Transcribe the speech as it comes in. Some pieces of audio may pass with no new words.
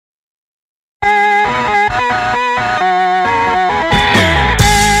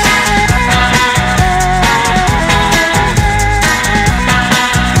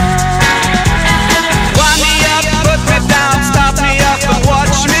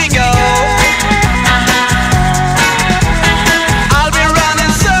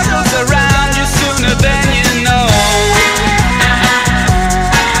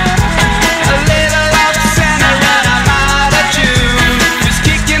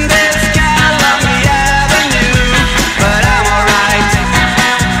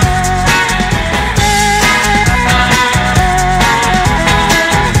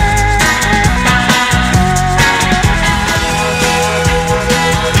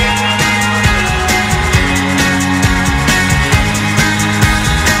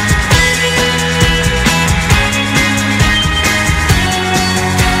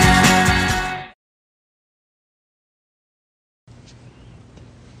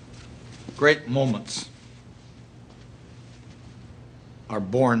Great moments are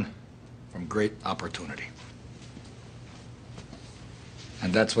born from great opportunity.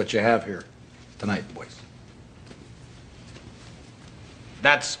 And that's what you have here tonight, boys.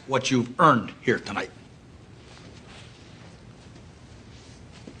 That's what you've earned here tonight.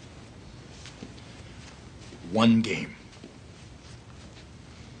 One game.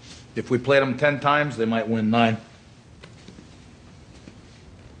 If we played them 10 times, they might win 9.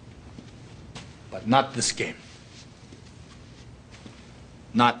 But not this game.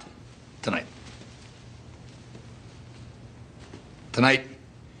 Not tonight. Tonight,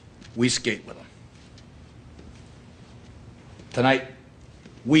 we skate with them. Tonight,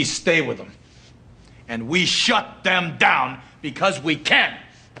 we stay with them. And we shut them down because we can.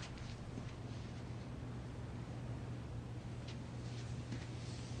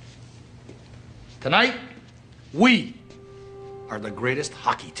 Tonight, we are the greatest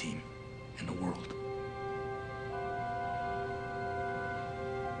hockey team in the world.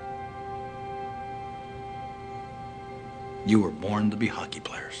 You were born to be hockey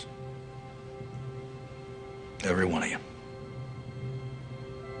players. Every one of you.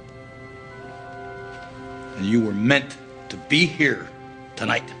 And you were meant to be here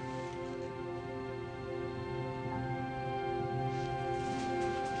tonight.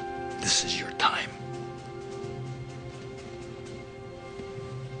 This is your time.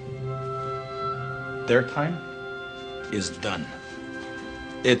 Their time is done.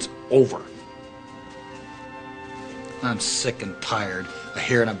 It's over. I'm sick and tired of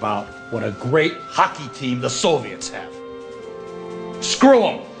hearing about what a great hockey team the Soviets have. Screw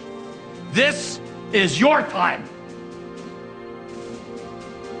them. This is your time.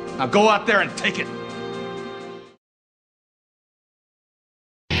 Now go out there and take it.